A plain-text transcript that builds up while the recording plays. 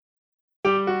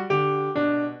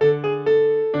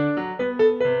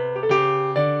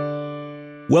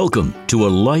Welcome to A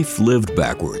Life Lived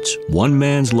Backwards, One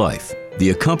Man's Life,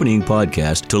 the accompanying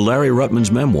podcast to Larry Ruttman's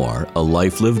memoir, A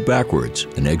Life Lived Backwards,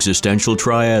 an existential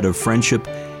triad of friendship,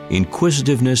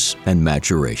 inquisitiveness, and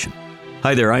maturation.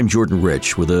 Hi there, I'm Jordan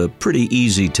Rich with a pretty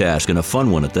easy task and a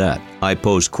fun one at that. I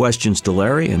pose questions to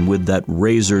Larry, and with that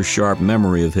razor-sharp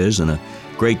memory of his and a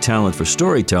great talent for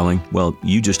storytelling, well,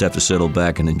 you just have to settle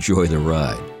back and enjoy the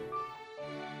ride.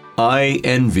 I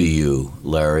envy you,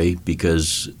 Larry,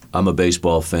 because I'm a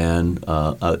baseball fan,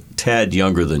 a tad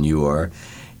younger than you are,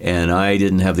 and I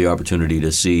didn't have the opportunity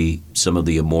to see some of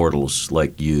the immortals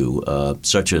like you,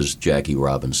 such as Jackie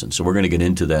Robinson. So we're going to get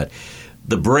into that.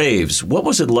 The Braves, what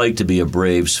was it like to be a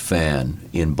Braves fan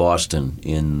in Boston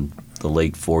in the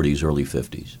late 40s, early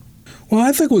 50s? Well,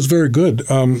 I think it was very good.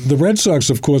 The Red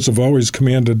Sox, of course, have always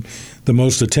commanded the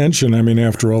most attention. I mean,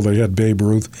 after all, they had Babe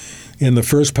Ruth. In the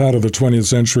first part of the 20th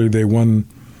century, they won,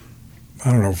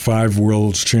 5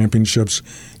 World Championships.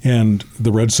 And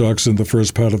the Red Sox in the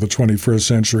first part of the 21st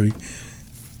century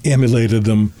emulated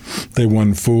them. They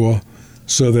won 4.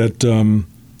 So that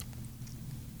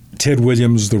Ted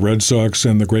Williams, the Red Sox,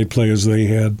 and the great players they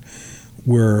had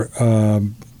were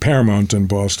paramount in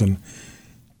Boston.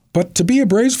 But to be a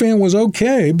Braves fan was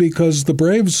okay because the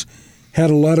Braves had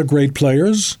a lot of great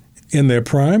players in their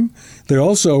prime. They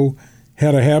also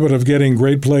had a habit of getting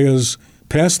great players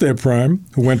past their prime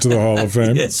who went to the Hall of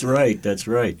Fame. That's right.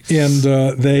 And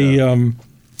they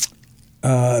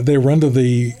were under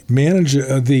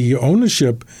the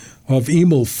ownership of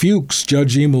Emil Fuchs,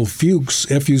 Judge Emil Fuchs,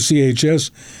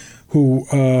 Fuchs,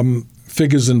 who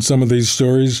figures in some of these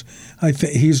stories. I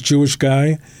think he's a Jewish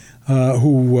guy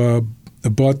who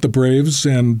bought the Braves,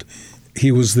 and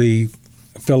he was the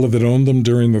fellow that owned them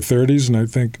during the 30s and I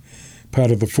think part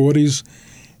of the 40s.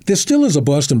 There still is a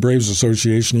Boston Braves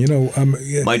Association,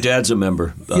 my dad's a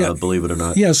member, believe it or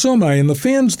not. Yeah, so am I. And the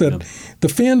fans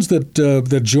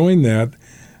that join that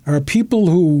are people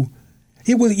who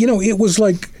it was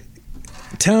like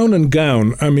town and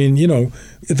gown. I mean,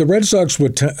 the Red Sox were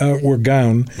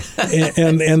gown,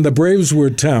 and the Braves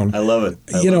were town. I love it.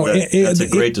 That's a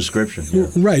great description. Yeah.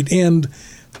 Right, and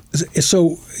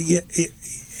so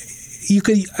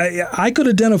I could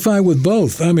identify with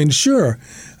both. I mean, sure,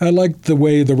 I liked the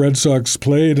way the Red Sox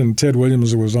played, and Ted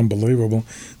Williams was unbelievable.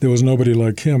 There was nobody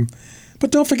like him.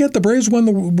 But don't forget, the Braves won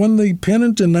the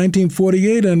pennant in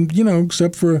 1948, and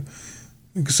except for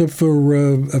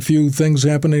a few things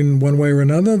happening one way or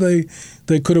another,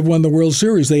 they could have won the World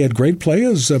Series. They had great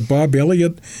players. Bob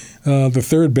Elliott, the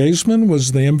third baseman,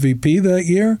 was the MVP that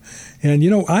year. And,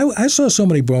 I saw so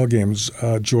many ball games,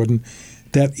 Jordan,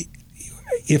 that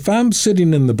if I'm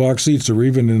sitting in the box seats or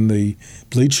even in the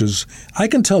bleachers, I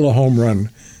can tell a home run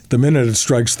the minute it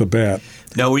strikes the bat.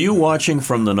 Now, were you watching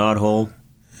from the knothole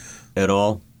at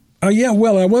all? Yeah,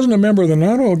 well, I wasn't a member of the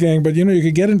knothole gang, but, you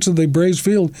could get into the Braves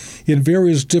field in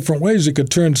various different ways. You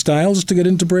could turn styles to get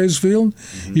into Braves field.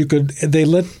 Mm-hmm. They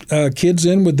let kids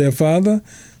in with their father.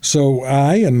 So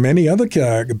I and many other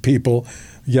people,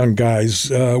 young guys,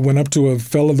 went up to a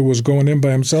fellow that was going in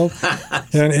by himself.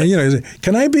 and he said,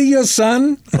 "Can I be your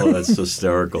son?" Oh, that's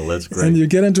hysterical. That's great. And you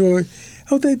get into and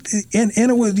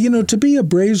it was, to be a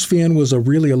Braves fan was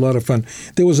really a lot of fun.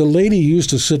 There was a lady who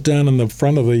used to sit down in the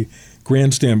front of the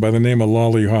grandstand by the name of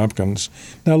Lolly Hopkins.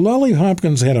 Now, Lolly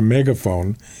Hopkins had a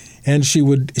megaphone, and she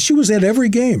was at every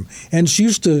game, and she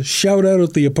used to shout out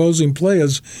at the opposing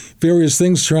players various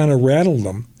things trying to rattle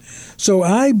them. So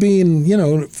I, being,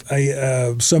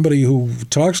 somebody who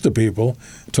talked to people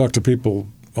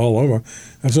all over,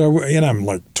 and I'm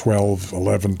like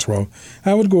 11, 12,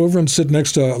 I would go over and sit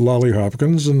next to Lolly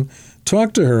Hopkins and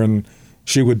talk to her, and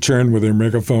she would turn with her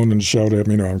megaphone and shout at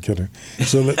me. No, I'm kidding.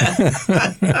 So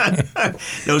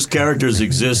those characters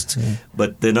exist,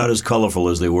 but they're not as colorful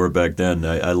as they were back then.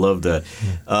 I love that.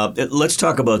 Let's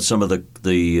talk about some of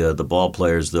the ball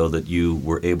players, though, that you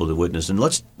were able to witness, and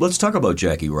let's talk about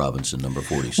Jackie Robinson, number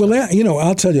 47. Well,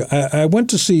 I'll tell you, I went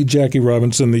to see Jackie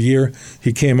Robinson the year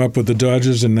he came up with the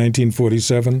Dodgers in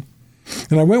 1947,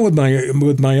 and I went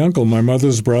with my uncle, my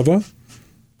mother's brother,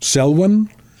 Selwyn.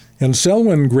 And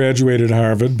Selwyn graduated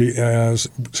Harvard,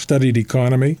 studied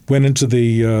economy, went into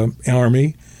the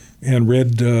Army, and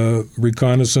read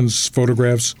reconnaissance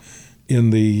photographs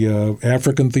in the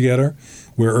African theater,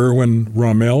 where Erwin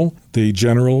Rommel, the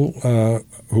general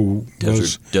who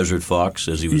was Desert Fox,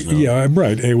 as he was known. Yeah,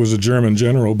 right. He was a German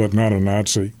general, but not a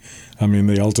Nazi. I mean,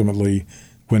 they ultimately,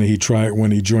 when he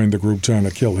joined the group trying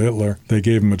to kill Hitler, they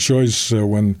gave him a choice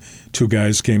when 2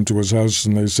 guys came to his house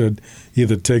and they said,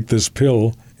 either take this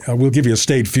pill. We'll give you a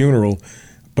state funeral,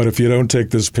 but if you don't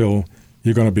take this pill,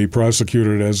 you're going to be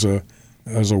prosecuted as a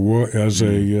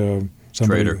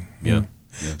traitor. Yeah.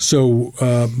 Yeah. So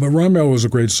Rommel was a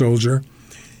great soldier.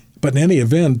 But in any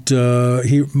event,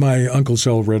 my Uncle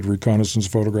Sal read reconnaissance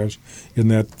photographs in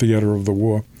that theater of the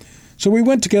war. So we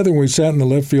went together and we sat in the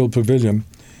left field pavilion.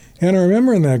 And I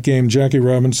remember in that game, Jackie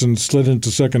Robinson slid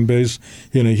into second base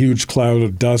in a huge cloud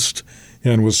of dust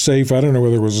and was safe. I don't know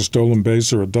whether it was a stolen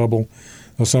base or a double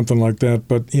or something like that.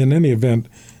 But in any event,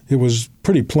 it was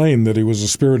pretty plain that he was a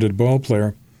spirited ball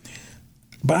player.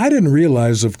 But I didn't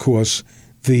realize, of course,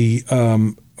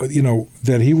 that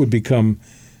he would become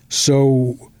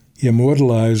so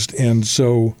immortalized and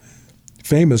so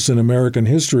famous in American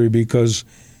history, because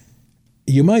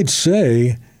you might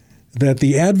say that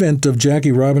the advent of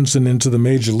Jackie Robinson into the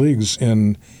major leagues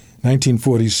in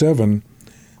 1947,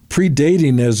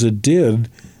 predating as it did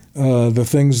the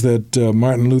things that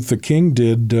Martin Luther King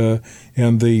did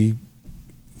and the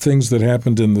things that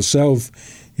happened in the South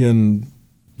in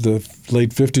the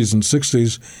late 50s and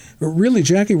 60s, really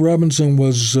Jackie Robinson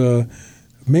was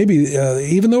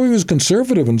even though he was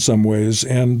conservative in some ways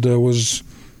and was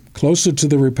closer to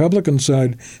the Republican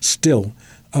side, still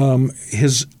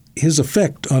his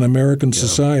effect on American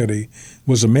society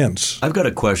was immense. I've got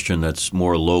a question that's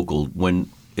more local. I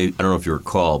don't know if you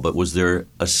recall, but was there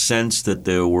a sense that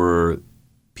there were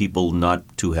people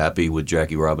not too happy with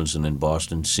Jackie Robinson in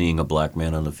Boston, seeing a black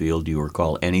man on the field? Do you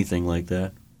recall anything like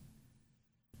that?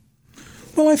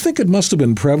 Well, I think it must have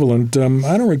been prevalent.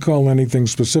 I don't recall anything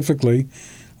specifically.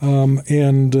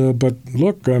 But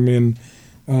look, I mean,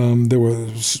 there were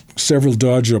several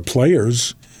Dodger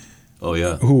players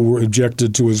who were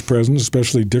objected to his presence,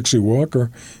 especially Dixie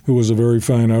Walker, who was a very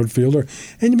fine outfielder.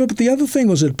 But the other thing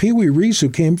was that Pee Wee Reese, who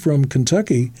came from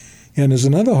Kentucky and is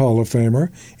another Hall of Famer,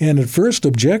 and at first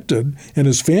objected, and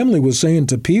his family was saying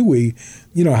to Pee Wee,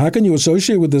 how can you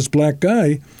associate with this black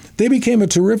guy? They became a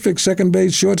terrific second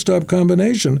base shortstop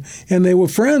combination, and they were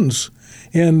friends.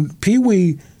 And Pee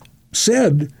Wee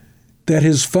said that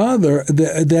his father,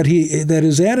 that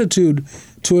his attitude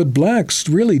toward blacks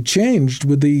really changed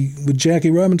with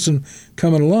Jackie Robinson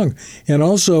coming along, and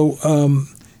also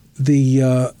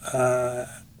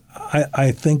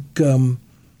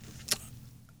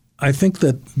I think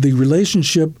that the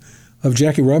relationship of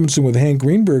Jackie Robinson with Hank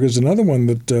Greenberg is another one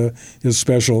that is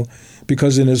special,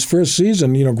 because in his first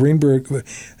season,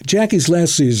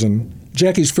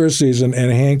 Jackie's first season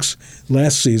and Hank's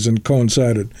last season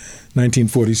coincided,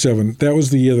 1947. That was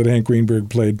the year that Hank Greenberg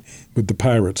played with the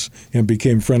Pirates and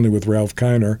became friendly with Ralph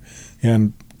Kiner,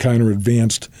 and Kiner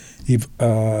advanced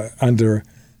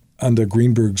under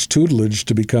Greenberg's tutelage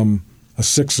to become a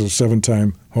 6 or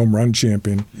 7-time home run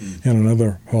champion and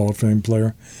another Hall of Fame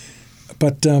player.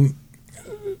 But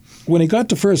when he got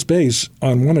to first base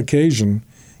on one occasion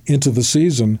into the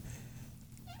season,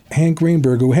 Hank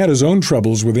Greenberg, who had his own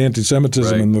troubles with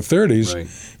anti-Semitism in the 30s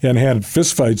and had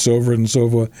fistfights over it and so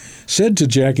forth, said to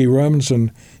Jackie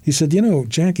Robinson, he said,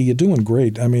 Jackie, you're doing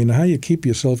great. I mean, how you keep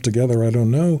yourself together, I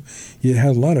don't know. You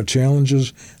had a lot of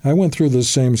challenges. I went through this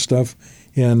same stuff,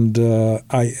 and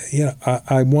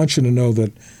I want you to know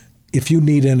that if you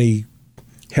need any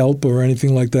help or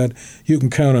anything like that, you can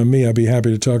count on me. I'll be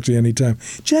happy to talk to you anytime.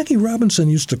 Jackie Robinson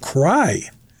used to cry,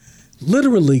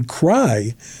 literally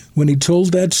cry, when he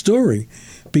told that story,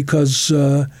 because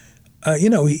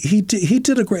he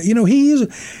did a great.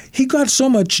 He got so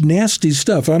much nasty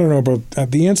stuff. I don't know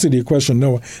about the answer to your question.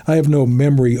 No, I have no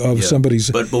memory of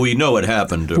somebody's. But we know it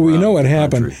happened. But we know it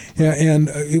happened. Yeah, and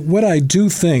what I do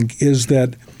think is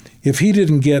that if he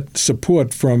didn't get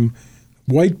support from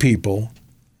white people,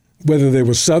 whether they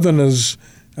were Southerners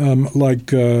like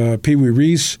Pee Wee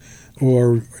Reese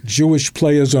or Jewish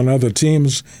players on other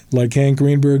teams like Hank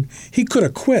Greenberg, he could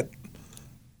have quit.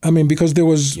 I mean, because it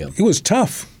was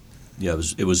tough. Yeah,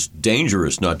 it was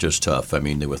dangerous, not just tough. I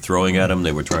mean, they were throwing at him.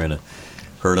 They were trying to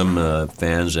hurt him,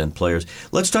 fans and players.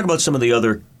 Let's talk about some of the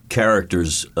other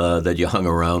characters that you hung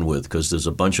around with, because there's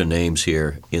a bunch of names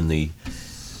here in the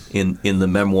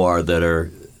memoir that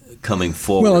are coming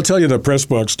forward. Well, I'll tell you the press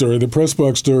box story. The press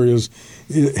box story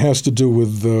has to do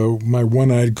with my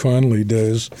one-eyed Conley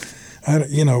days.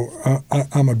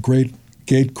 I'm a great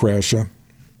gate crasher.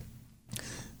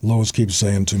 Lois keeps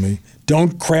saying to me,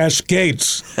 "Don't crash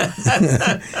gates.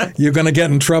 You're going to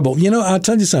get in trouble." I'll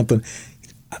tell you something.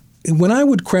 When I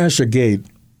would crash a gate,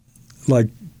 like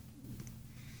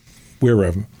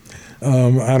wherever,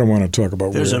 I don't want to talk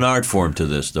about. There's an art form to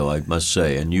this, though, I must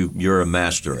say, and you're a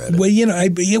master at it. Well,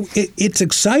 it's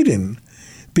exciting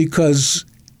because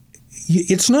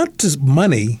it's not just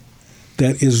money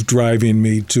that is driving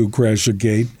me to crash a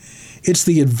gate. It's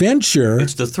the adventure.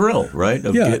 It's the thrill, right,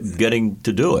 of getting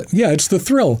to do it. Yeah, it's the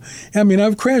thrill. I mean,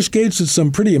 I've crashed gates at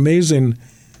some pretty amazing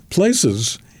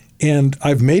places, And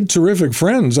I've made terrific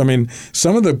friends. I mean,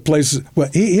 some of the places. Well,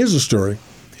 here's a story.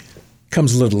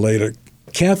 Comes a little later.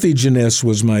 Kathy Jeunesse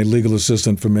was my legal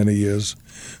assistant for many years.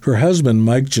 Her husband,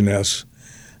 Mike Jeunesse.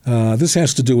 This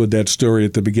has to do with that story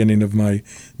at the beginning of my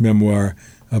memoir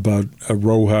about a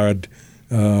rowhard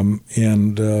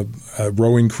and a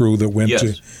rowing crew that went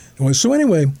to. So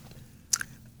anyway,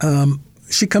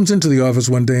 she comes into the office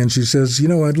one day and she says,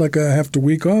 I'd like a half a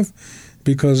week off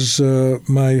because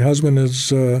my husband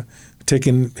is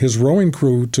taking his rowing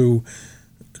crew to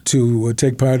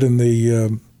take part in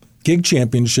the gig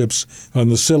championships on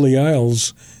the Scilly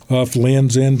Isles off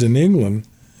Land's End in England.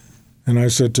 And I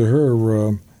said to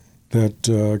her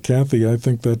that, Kathy, I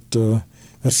think that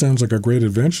sounds like a great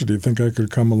adventure. Do you think I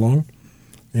could come along?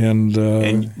 And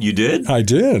you did? I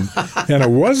did, and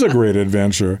it was a great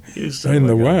adventure in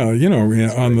the wild.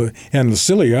 On the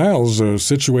Scilly Isles are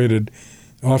situated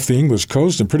off the English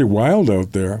coast and pretty wild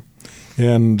out there.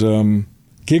 And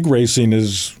gig racing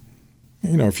is,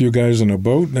 a few guys in a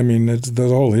boat. I mean,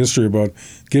 there's a whole history about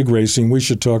gig racing. We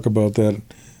should talk about that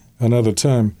another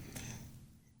time.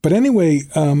 But anyway,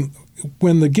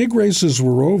 when the gig races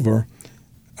were over,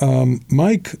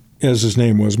 Mike, as his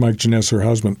name was, Mike Jeunesse, her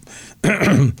husband,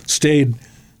 stayed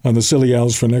on the Scilly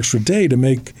Isles for an extra day to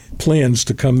make plans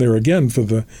to come there again for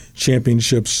the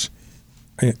championships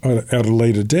at a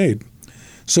later date.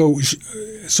 So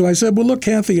I said, well, look,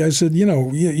 Kathy, I said,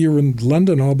 you're in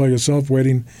London all by yourself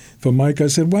waiting for Mike. I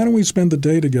said, why don't we spend the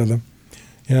day together?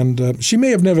 And she may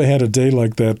have never had a day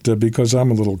like that because I'm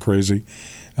a little crazy.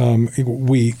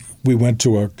 We went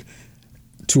to a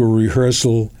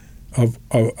rehearsal of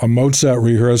a Mozart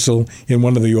rehearsal in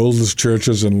one of the oldest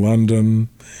churches in London.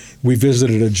 We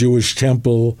visited a Jewish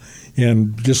temple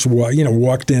and just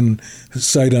walked in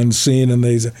sight unseen, and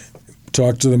they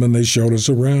talked to them and they showed us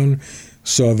around.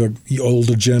 Saw the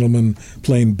older gentleman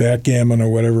playing backgammon or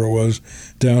whatever it was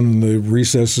down in the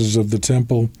recesses of the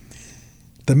temple.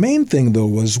 The main thing, though,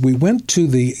 was we went to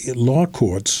the law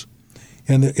courts,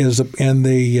 and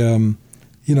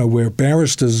where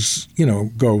barristers,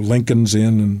 go, Lincoln's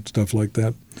Inn and stuff like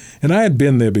that. And I had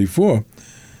been there before,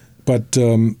 but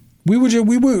we were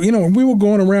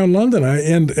going around London.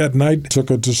 And at night took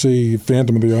her to see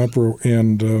Phantom of the Opera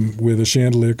and where the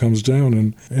chandelier comes down.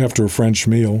 And after a French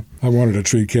meal, I wanted to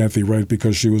treat Kathy right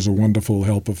because she was a wonderful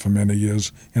helper for many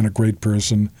years and a great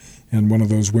person and one of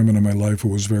those women in my life who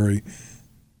was very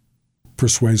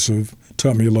persuasive,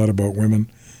 taught me a lot about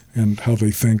women and how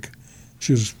they think.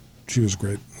 She was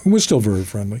great. And we're still very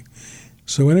friendly.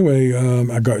 So anyway,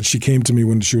 she came to me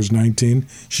when she was 19.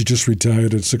 She just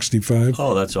retired at 65.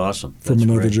 Oh, that's awesome. From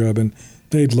another job. And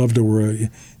they loved her.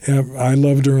 I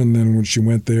loved her, and then when she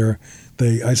went there,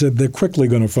 I said, they're quickly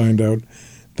going to find out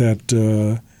that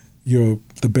you're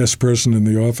the best person in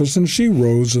the office. And she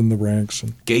rose in the ranks.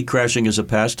 Gate crashing is a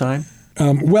pastime?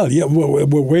 Wait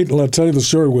till I tell you the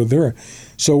story with her.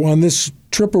 So on this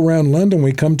trip around London,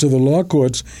 we come to the law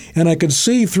courts, and I could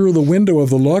see through the window of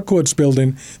the law courts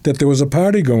building that there was a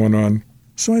party going on.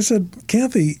 So I said,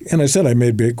 Kathy, and I said I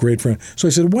made a great friend. So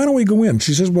I said, why don't we go in?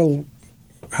 She says, well,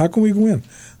 how can we go in?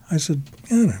 I said,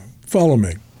 follow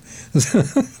me.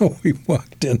 We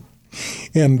walked in,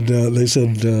 and they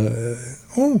said,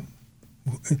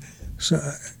 So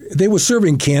they were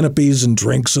serving canopies and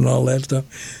drinks and all that stuff.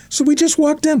 So we just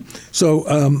walked in. So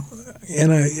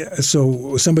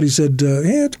somebody said,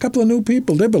 hey, a couple of new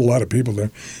people. There were a lot of people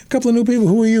there. A couple of new people.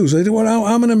 Who are you? So I said, well,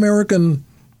 I'm an American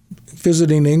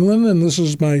visiting England, and this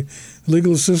is my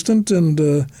legal assistant, and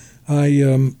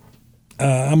I'm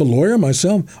a lawyer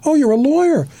myself. Oh, you're a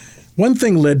lawyer. One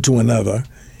thing led to another.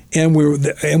 And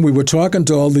we were talking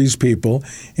to all these people,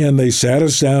 and they sat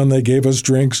us down. They gave us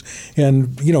drinks,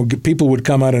 and people would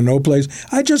come out of no place.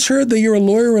 I just heard that you're a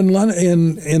lawyer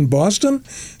in Boston.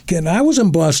 And I was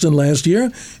in Boston last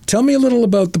year. Tell me a little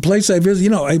about the place I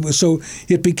visited. So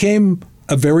it became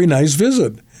a very nice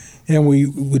visit, and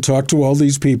we talked to all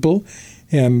these people.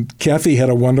 And Kathy had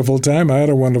a wonderful time. I had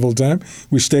a wonderful time.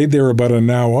 We stayed there about an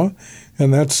hour,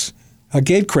 and that's a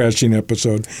gate crashing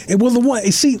episode.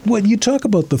 When you talk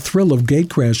about the thrill of gate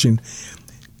crashing,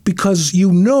 because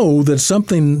you know that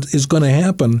something is going to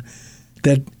happen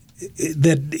that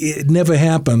it never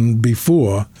happened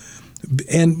before,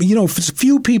 and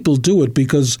few people do it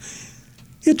because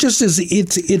it just is.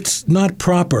 It's not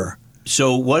proper.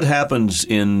 So what happens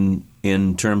in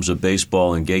terms of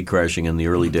baseball and gate crashing in the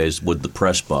early days with the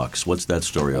press box? What's that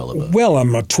story all about? Well,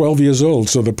 I'm 12 years old,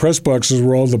 so the press box is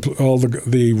where all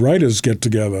the writers get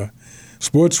together,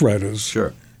 sports writers.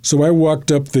 Sure. So I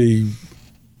walked up it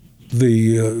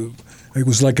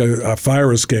was like a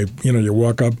fire escape. You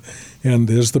walk up, and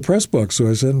there's the press box. So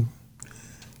I said,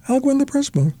 I'll go in the press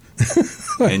box.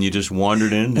 And you just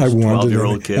wandered in I as a wandered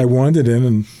 12-year-old kid? I wandered in,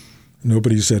 and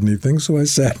nobody said anything, so I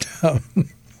sat down.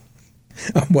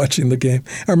 I'm watching the game.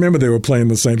 I remember they were playing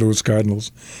the St. Louis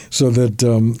Cardinals, so that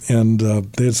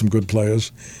they had some good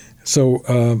players. So,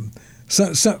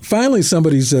 finally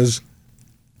somebody says,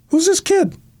 "Who's this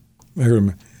kid?" I heard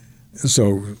him.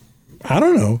 So, I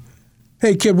don't know.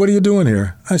 "Hey, kid, what are you doing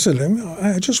here?" I said,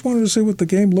 "I just wanted to see what the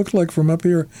game looked like from up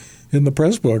here in the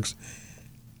press box."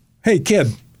 "Hey,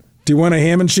 kid, do you want a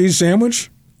ham and cheese sandwich?"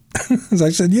 I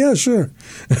said, "Yeah, sure."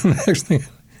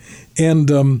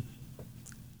 And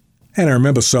I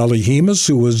remember Solly Hemus,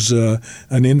 who was an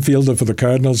infielder for the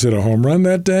Cardinals, hit a home run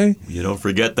that day. You don't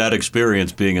forget that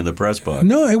experience being in the press box.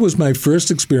 No, it was my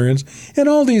first experience. And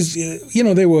all these,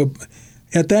 they were,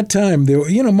 at that time, they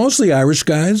were, mostly Irish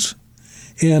guys.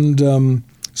 And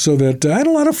so that I had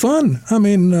a lot of fun. I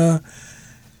mean, I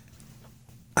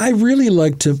really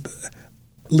like to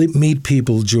meet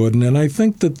people, Jordan. And I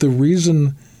think that the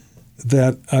reason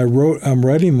that I'm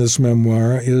writing this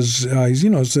memoir is,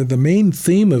 so the main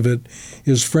theme of it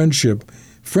is friendship.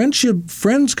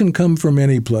 Friends can come from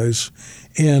any place.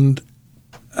 And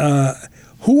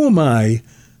who am I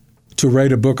to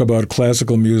write a book about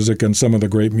classical music and some of the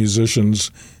great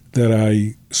musicians that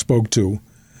I spoke to?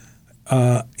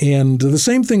 And the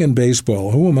same thing in baseball.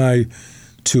 Who am I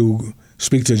to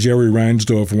speak to Jerry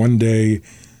Reinsdorf one day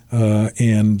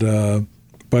and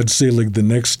Bud Selig the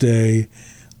next day?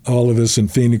 All of this in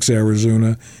Phoenix,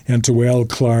 Arizona, and to Al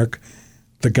Clark,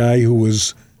 the guy who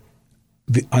was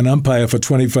an umpire for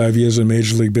 25 years in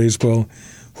Major League Baseball,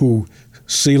 who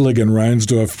Selig and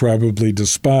Reinsdorf probably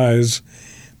despise,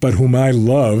 but whom I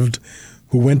loved,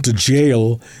 who went to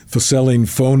jail for selling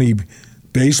phony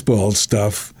baseball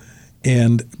stuff,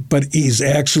 but he's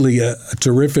actually a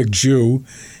terrific Jew.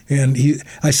 And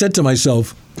I said to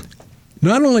myself,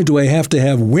 not only do I have to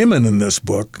have women in this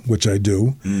book, which I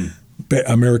do,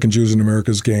 American Jews in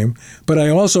America's Game, but I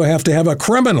also have to have a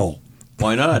criminal.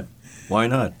 Why not? Why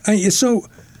not? So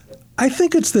I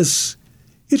think it's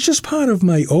just part of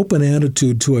my open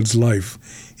attitude towards life.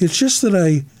 It's just that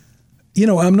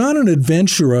I'm not an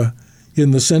adventurer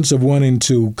in the sense of wanting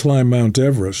to climb Mount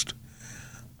Everest.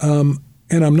 And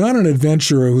I'm not an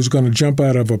adventurer who's going to jump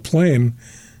out of a plane,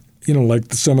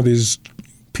 like some of these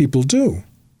people do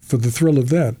for the thrill of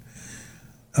that.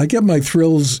 I get my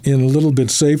thrills in a little bit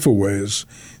safer ways.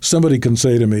 Somebody can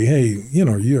say to me, "Hey,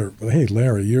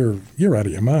 Larry, you're out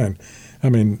of your mind." I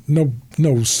mean,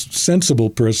 no sensible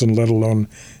person, let alone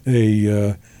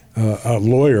a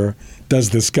lawyer,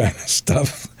 does this kind of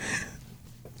stuff.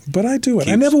 But I do it.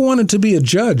 I never wanted to be a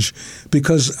judge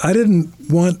because I didn't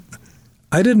want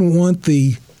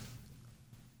the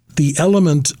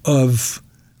element of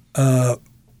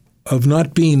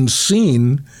not being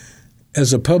seen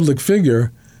as a public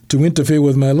figure to interfere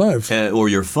with my life. Or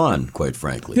your fun, quite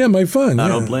frankly. Yeah, my fun. I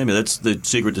don't blame you. That's the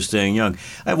secret to staying young.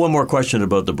 I have one more question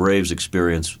about the Braves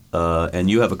experience, and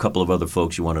you have a couple of other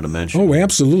folks you wanted to mention. Oh,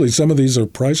 absolutely. Some of these are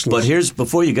priceless. But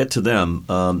before you get to them,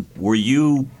 were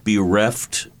you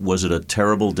bereft? Was it a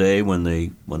terrible day when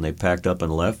they packed up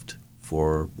and left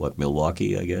for,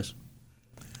 Milwaukee, I guess?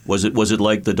 Was it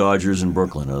like the Dodgers in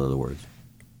Brooklyn, in other words?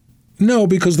 No,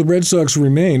 because the Red Sox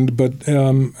remained, but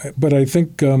I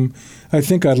think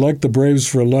I liked the Braves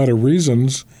for a lot of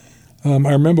reasons. I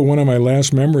remember one of my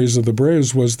last memories of the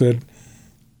Braves was that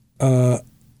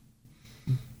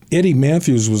Eddie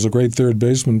Matthews was a great third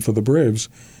baseman for the Braves,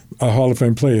 a Hall of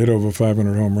Fame player, hit over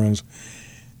 500 home runs.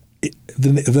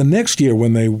 The next year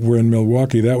when they were in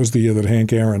Milwaukee, that was the year that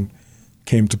Hank Aaron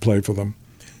came to play for them.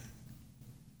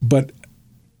 But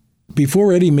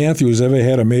before Eddie Matthews ever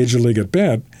had a major league at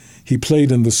bat, he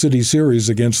played in the City Series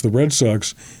against the Red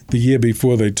Sox the year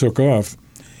before they took off,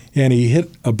 and he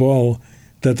hit a ball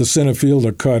that the center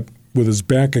fielder caught with his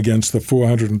back against the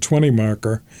 420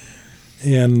 marker.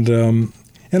 And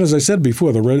as I said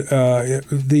before,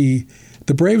 the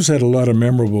Braves had a lot of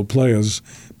memorable players,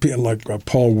 like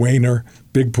Paul Wainer,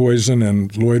 Big Poison,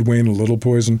 and Lloyd Wainer, Little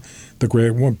Poison,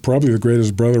 probably the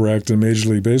greatest brother act in Major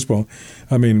League Baseball.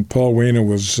 I mean, Paul Wainer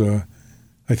was,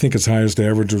 I think his highest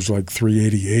average was like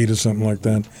 388 or something like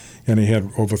that, and he had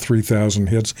over 3,000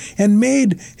 hits, and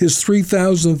made his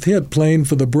 3,000th hit playing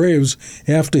for the Braves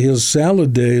after his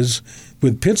salad days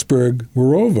with Pittsburgh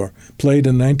were over. Played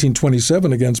in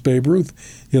 1927 against Babe Ruth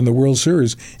in the World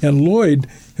Series. And Lloyd,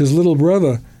 his little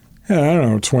brother,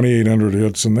 had, 2,800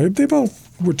 hits, and they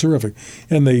both were terrific.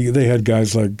 And they had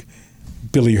guys like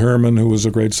Billy Herman, who was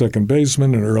a great second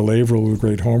baseman, and Earl Averill, who was a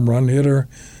great home run hitter.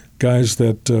 Guys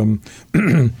that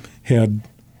had...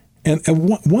 And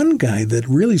one guy that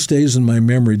really stays in my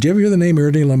memory, do you ever hear the name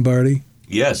Ernie Lombardi?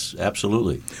 Yes,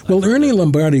 absolutely. Well, Ernie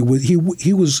Lombardi, he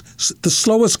was the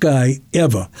slowest guy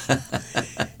ever,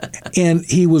 and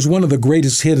he was one of the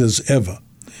greatest hitters ever.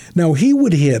 Now, he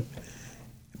would hit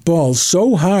balls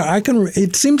so hard.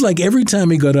 It seemed like every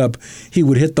time he got up, he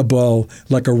would hit the ball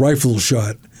like a rifle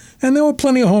shot. And there were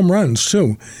plenty of home runs,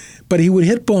 too. But he would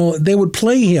hit ball. They would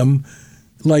play him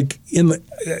like in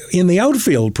the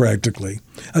outfield practically.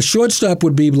 A shortstop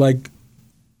would be like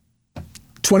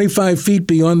 25 feet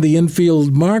beyond the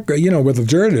infield marker, where the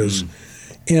dirt is.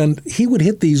 And he would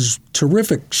hit these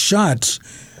terrific shots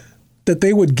that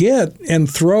they would get and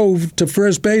throw to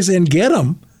first base and get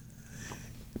them.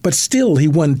 But still, he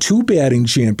won 2 batting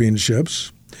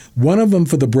championships, one of them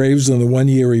for the Braves in the 1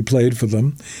 year he played for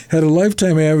them, had a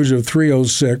lifetime average of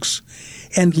 .306,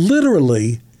 and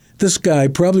literally, this guy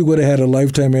probably would have had a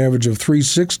lifetime average of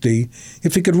 .360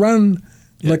 if he could run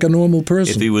like a normal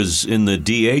person. If he was in the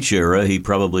DH era, he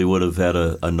probably would have had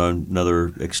another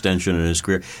extension in his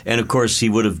career. And, of course, he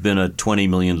would have been a $20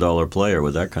 million player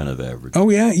with that kind of average.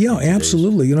 Oh, yeah,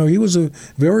 absolutely. He was a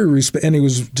very and he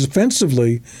was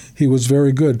defensively, he was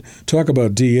very good. Talk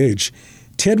about DH.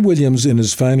 Ted Williams in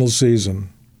his final season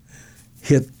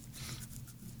hit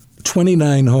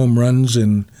 29 home runs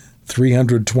in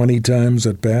 320 times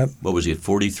at bat. What was he, at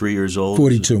 43 years old?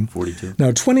 42. 42.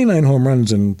 Now, 29 home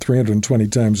runs in 320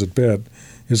 times at bat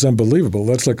is unbelievable.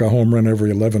 That's like a home run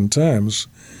every 11 times.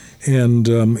 And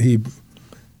he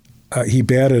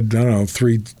batted,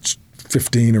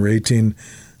 315 or 18.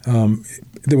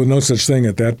 There was no such thing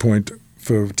at that point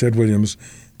for Ted Williams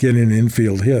getting an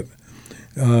infield hit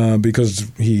because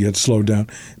he had slowed down.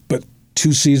 But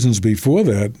 2 seasons before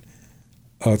that,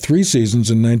 3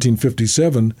 seasons in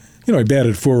 1957, he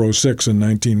batted .406 in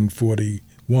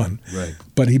 1941. Right.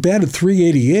 But he batted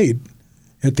 .388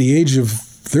 at the age of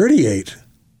 38.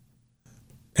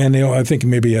 And I think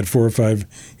maybe he had 4 or 5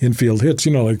 infield hits.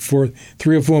 Like 3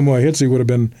 or 4 more hits, he would have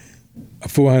been a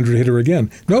 400 hitter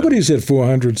again. Nobody's hit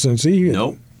 400 since he hit.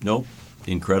 Nope.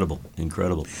 Incredible.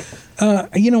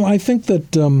 I think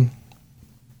that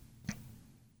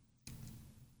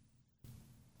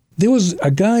there was a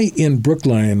guy in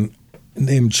Brookline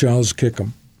named Charles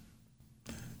Kickham.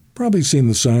 Probably seen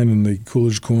the sign in the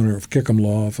Coolidge corner of Kickham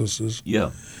Law Offices.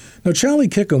 Yeah. Now, Charlie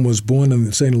Kickham was born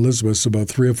in St. Elizabeth's about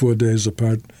 3 or 4 days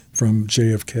apart from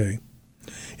JFK.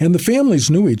 And the families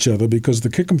knew each other because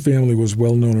the Kickham family was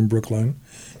well known in Brookline.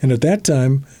 And at that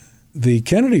time, the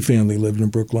Kennedy family lived in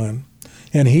Brookline.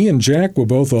 And he and Jack were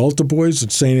both altar boys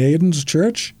at St. Aidan's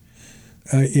Church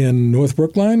in North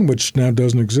Brookline, which now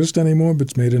doesn't exist anymore, but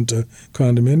it's made into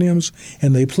condominiums.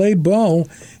 And they played ball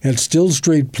at Still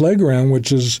Street Playground,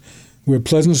 which is where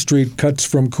Pleasant Street cuts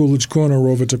from Coolidge Corner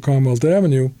over to Commonwealth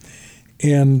Avenue.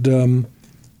 And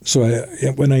so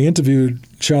when I interviewed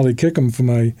Charlie Kickham for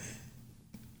my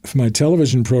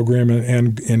television program,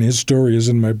 and his story is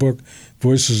in my book,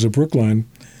 Voices of Brookline,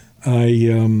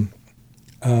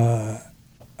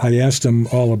 I asked him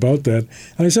all about that.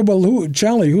 And I said, well,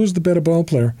 Charlie, who's the better ball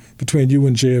player between you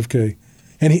and JFK?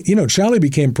 And, Charlie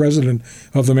became president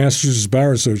of the Massachusetts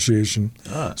Bar Association.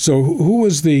 So who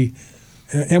was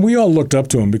and we all looked up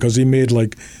to him because he made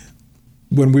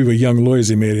when we were young lawyers,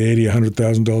 he made $80,000,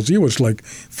 $100,000 a year, which is like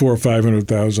 $400,000 or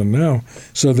 $500,000 now.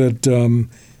 So that,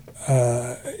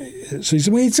 so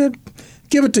he said,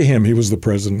 give it to him. He was the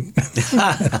president.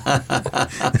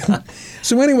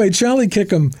 So anyway, Charlie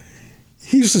Kickham,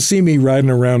 he used to see me riding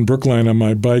around Brookline on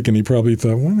my bike, and he probably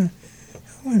thought, what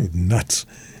nuts.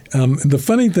 The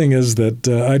funny thing is that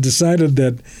I decided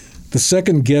that the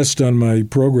second guest on my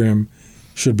program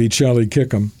should be Charlie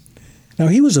Kickham. Now,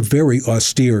 he was a very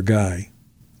austere guy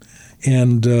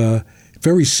and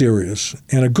very serious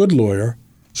and a good lawyer.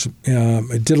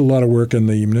 Did a lot of work in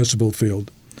the municipal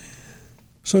field.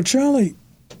 So Charlie,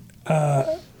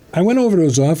 I went over to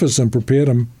his office and prepared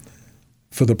him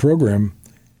for the program.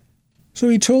 So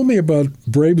he told me about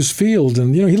Braves Field,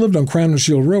 and he lived on Crown and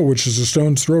Shield Road, which is a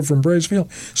stone's throw from Braves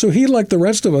Field. So he, like the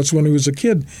rest of us when he was a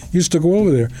kid, used to go over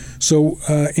there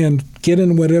and get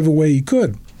in whatever way he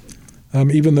could,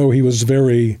 even though he was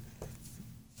very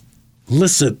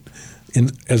licit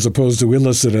as opposed to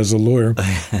illicit as a lawyer.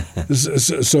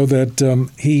 So that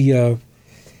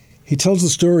he tells the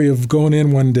story of going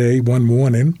in one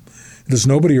morning, there's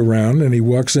nobody around, and he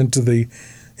walks into the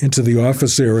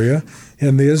office area,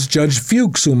 and there's Judge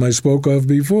Fuchs, whom I spoke of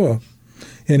before.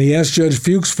 And he asked Judge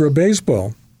Fuchs for a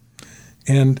baseball.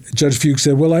 And Judge Fuchs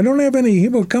said, well, I don't have any. He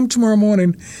will come tomorrow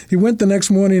morning. He went the next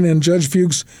morning, and Judge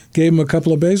Fuchs gave him a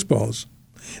couple of baseballs.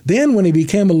 Then when he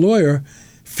became a lawyer,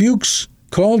 Fuchs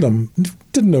called him,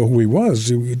 didn't know who he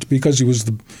was because he was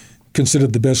the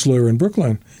considered the best lawyer in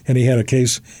Brookline, and he had a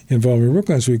case involving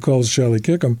Brookline, so he calls Charlie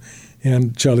Kickham,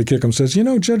 and Charlie Kickham says,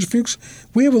 Judge Fuchs,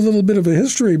 we have a little bit of a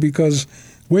history because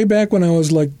way back when I was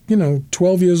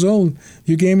 12 years old,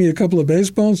 you gave me a couple of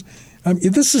baseballs.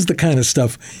 This is the kind of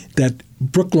stuff that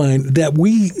Brookline, that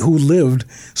we who lived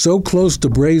so close to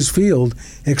Braves Field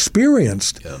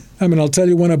experienced. Yeah. I'll tell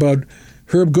you one about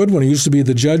Herb Goodwin, who used to be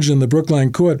the judge in the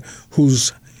Brookline court,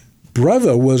 whose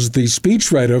brother was the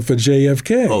speechwriter for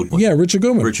JFK. Oh, yeah, Richard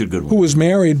Goodwin. Richard Goodwin. Who was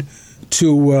married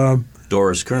to...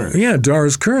 Doris Kearns. Yeah,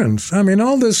 Doris Kearns.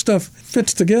 All this stuff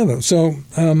fits together. So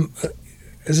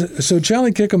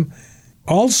Charlie Kickham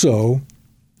also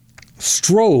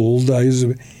strolled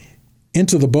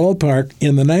into the ballpark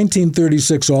in the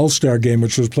 1936 All-Star game,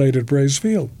 which was played at Braves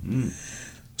Field.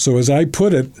 So as I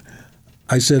put it,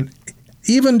 I said,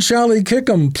 even Charlie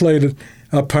Kickham played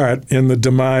a part in the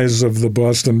demise of the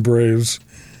Boston Braves.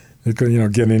 Getting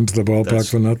into the ballpark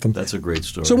for nothing. That's a great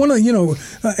story. So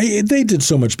they did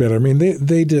so much better.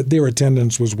 They did. Their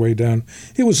attendance was way down.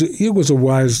 It was a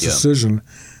wise decision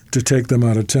to take them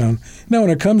out of town. Now,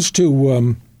 when it comes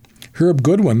to Herb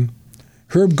Goodwin,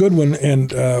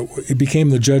 and he became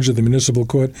the judge of the municipal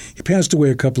court. He passed away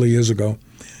a couple of years ago,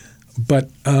 but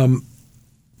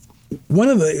one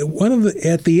of the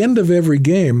at the end of every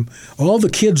game, all the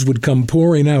kids would come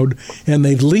pouring out, and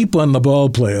they'd leap on the ball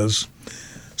players.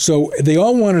 So they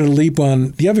all wanted to leap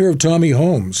on. Do you ever hear of Tommy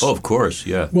Holmes? Oh, of course,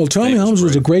 yeah. Well, Tommy Holmes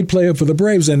was a great player for the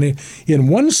Braves, and in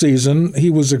one season he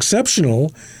was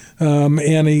exceptional,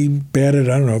 and he batted,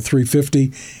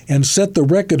 350, and set the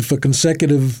record for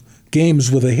consecutive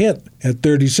games with a hit at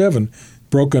 37,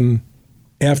 broken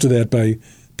after that by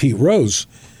Pete Rose.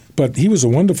 But he was a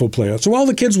wonderful player. So all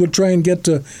the kids would try and get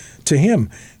to him.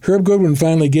 Herb Goodwin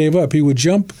finally gave up. He would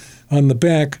jump on the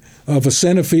back of a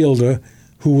center fielder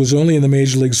who was only in the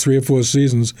major leagues 3 or 4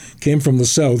 seasons, came from the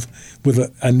South with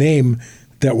a name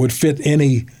that would fit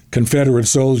any Confederate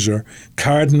soldier,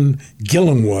 Carden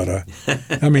Gillingwater.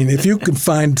 If you could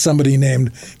find somebody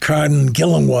named Carden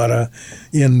Gillingwater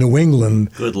in New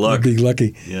England, good luck. You'd be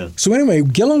lucky. Yeah. So anyway,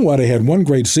 Gillingwater had one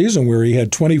great season where he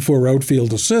had 24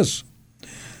 outfield assists,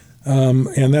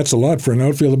 and that's a lot for an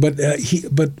outfielder. But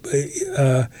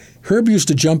Herb used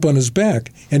to jump on his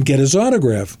back and get his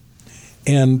autograph,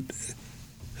 and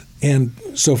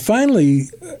so finally,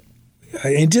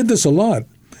 he did this a lot.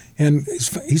 And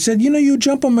he said, you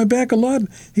jump on my back a lot.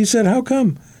 He said, how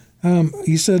come?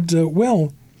 He said, I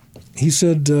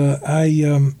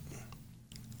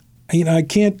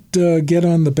can't get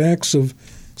on the backs of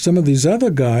some of these other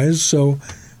guys, so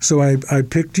I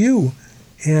picked you.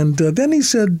 And then he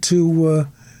said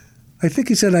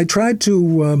I tried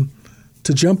to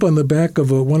jump on the back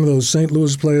of one of those St.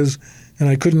 Louis players, and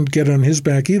I couldn't get on his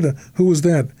back either. Who was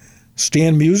that?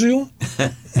 Stan Musial?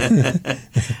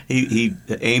 He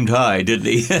aimed high, didn't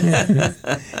he?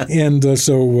 And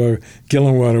so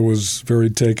Gillingwater was very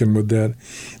taken with that.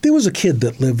 There was a kid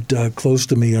that lived close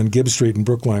to me on Gibb Street in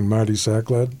Brookline, Marty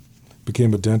Sacklad,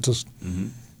 became a dentist. Mm-hmm.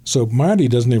 So Marty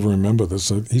doesn't even remember this.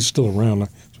 He's still around.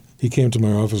 He came to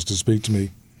my office to speak to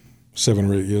me 7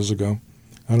 or 8 years ago.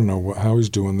 I don't know how he's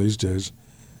doing these days.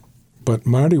 But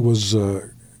Marty was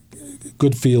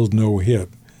good field, no hit.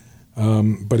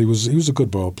 But he was a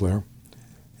good ball player.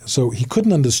 So he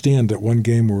couldn't understand at one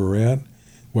game we were at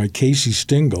why Casey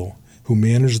Stengel, who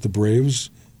managed the Braves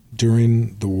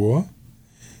during the war,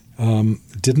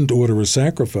 didn't order a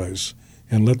sacrifice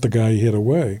and let the guy hit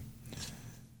away.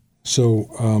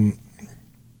 So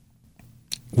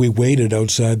we waited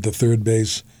outside the third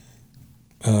base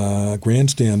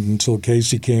grandstand until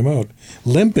Casey came out,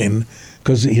 limping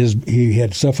because he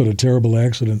had suffered a terrible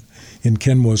accident in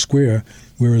Kenmore Square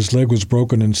where his leg was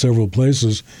broken in several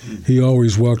places. He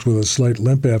always walked with a slight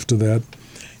limp after that.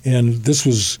 And this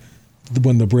was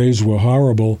when the Braves were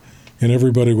horrible, and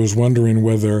everybody was wondering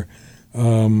whether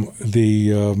what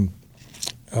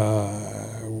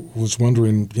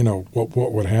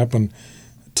would happen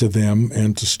to them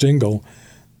and to Stengel.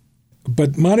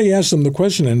 But Marty asked him the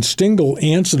question, and Stengel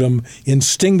answered him in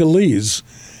Stingalese,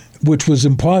 which was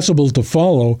impossible to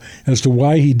follow as to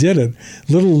why he did it.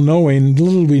 Little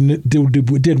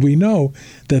did we know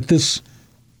that this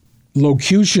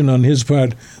locution on his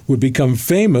part would become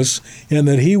famous, and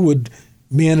that he would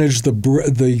manage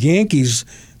the Yankees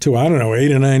to 8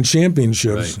 or 9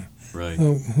 championships. Right.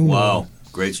 Wow,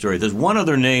 great story. There's one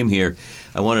other name here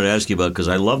I wanted to ask you about because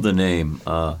I love the name,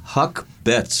 Huck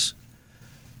Betts.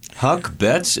 Huck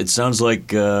Betts? It sounds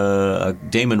like a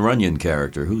Damon Runyon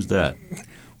character. Who's that?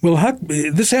 Well, Huck,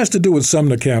 this has to do with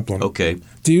Sumner Kaplan. Okay.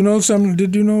 Do you know Sumner?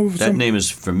 Did you know that name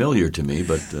is familiar to me,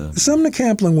 but Sumner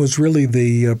Kaplan was really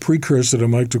the precursor to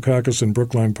Mike Dukakis in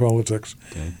Brookline politics.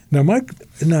 Okay.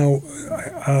 Now,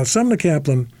 Sumner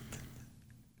Kaplan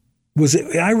was.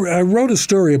 I wrote a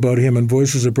story about him in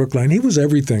Voices of Brookline. He was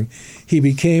everything. He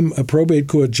became a probate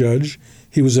court judge.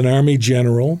 He was an Army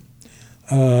general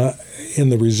in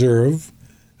the reserve.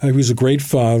 He was a great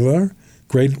father,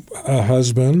 great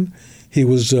husband. He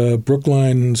was a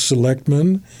Brookline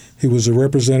selectman. He was a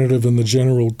representative in the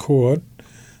general court.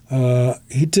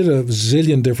 He did a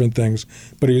zillion different things,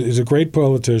 but he's a great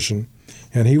politician,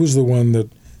 and he was the one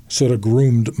that sort of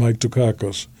groomed Mike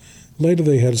Dukakis. Later,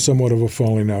 they had somewhat of a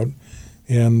falling out,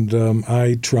 and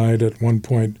I tried at one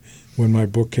point when my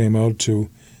book came out to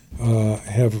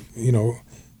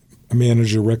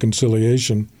manage a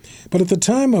reconciliation. But at the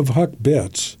time of Huck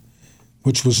Betts, he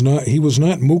was not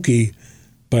Mookie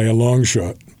by a long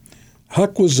shot.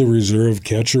 Huck was the reserve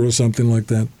catcher or something like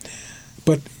that.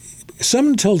 But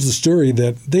someone tells the story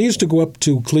that they used to go up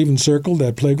to Cleveland Circle,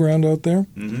 that playground out there,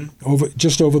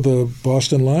 just over the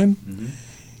Boston line. Mm-hmm.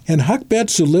 And Huck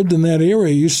Betts, who lived in that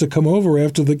area, used to come over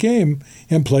after the game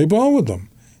and play ball with them.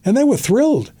 And they were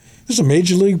thrilled. There's a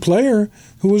major league player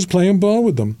who was playing ball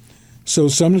with them. So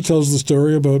Sumner tells the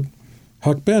story about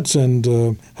Huck Betts,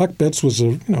 and Huck Betts was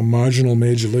a marginal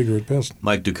major leaguer at best.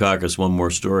 Mike Dukakis, one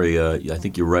more story. I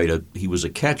think you're right. He was a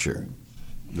catcher,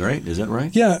 right? Is that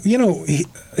right? Yeah.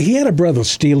 He had a brother,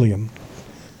 Stelian.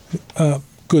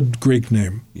 Good Greek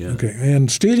name. Yeah. Okay. And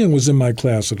Stelian was in my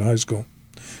class at high school.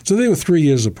 So they were 3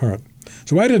 years apart.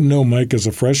 So I didn't know Mike as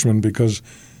a freshman because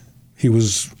he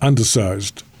was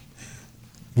undersized.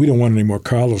 We don't want any more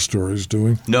Carla stories, do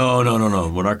we? No.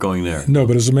 We're not going there. No,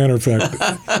 but as a matter of fact,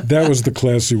 that was the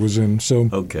class he was in. So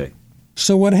okay.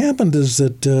 So what happened is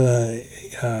that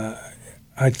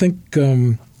I think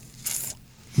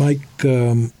Mike.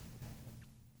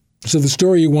 So the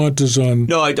story you want is on.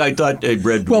 No, I thought I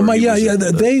read. Well,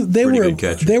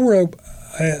 they were.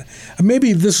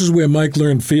 Maybe this is where Mike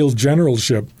learned field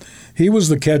generalship. He was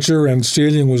the catcher and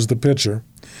Stelian was the pitcher.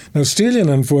 Now Stelian,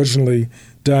 unfortunately,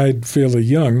 died fairly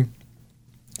young.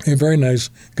 A very nice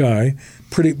guy,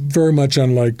 very much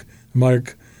unlike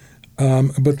Mike.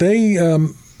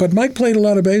 But Mike played a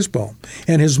lot of baseball,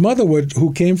 and his mother,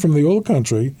 who came from the old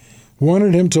country,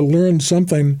 wanted him to learn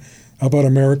something about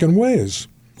American ways.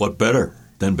 What better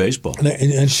than baseball?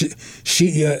 And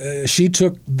she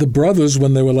took the brothers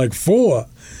when they were like 4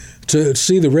 to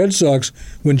see the Red Sox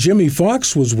when Jimmy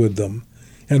Fox was with them.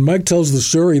 And Mike tells the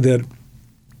story that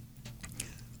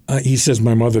he says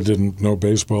my mother didn't know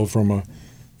baseball from a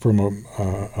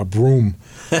broom,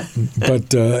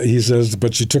 but he says,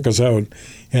 but she took us out,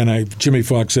 and Jimmy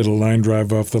Fox hit a line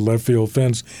drive off the left field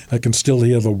fence. I can still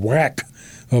hear the whack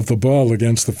of the ball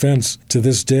against the fence to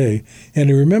this day. And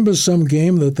he remembers some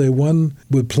game that they won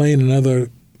with playing another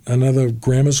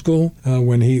grammar school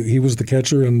when he was the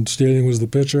catcher and Stelian was the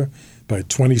pitcher by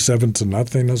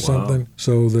 27-0 or something.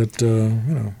 So that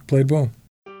played ball.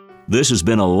 This has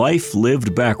been A Life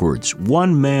Lived Backwards,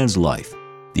 One Man's Life,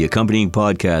 the accompanying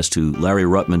podcast to Larry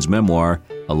Ruttman's memoir,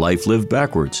 A Life Lived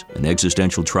Backwards, an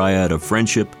existential triad of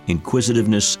friendship,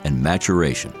 inquisitiveness, and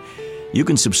maturation. You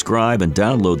can subscribe and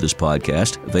download this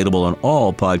podcast, available on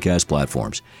all podcast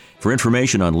platforms. For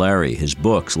information on Larry, his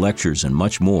books, lectures, and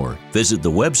much more, visit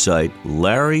the website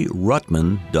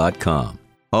LarryRuttman.com.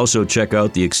 Also, check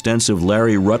out the extensive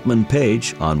Larry Ruttman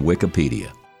page on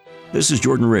Wikipedia. This is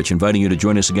Jordan Rich, inviting you to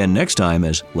join us again next time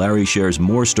as Larry shares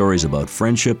more stories about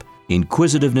friendship,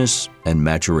 inquisitiveness, and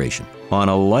maturation on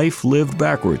A Life Lived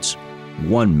Backwards,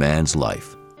 One Man's Life.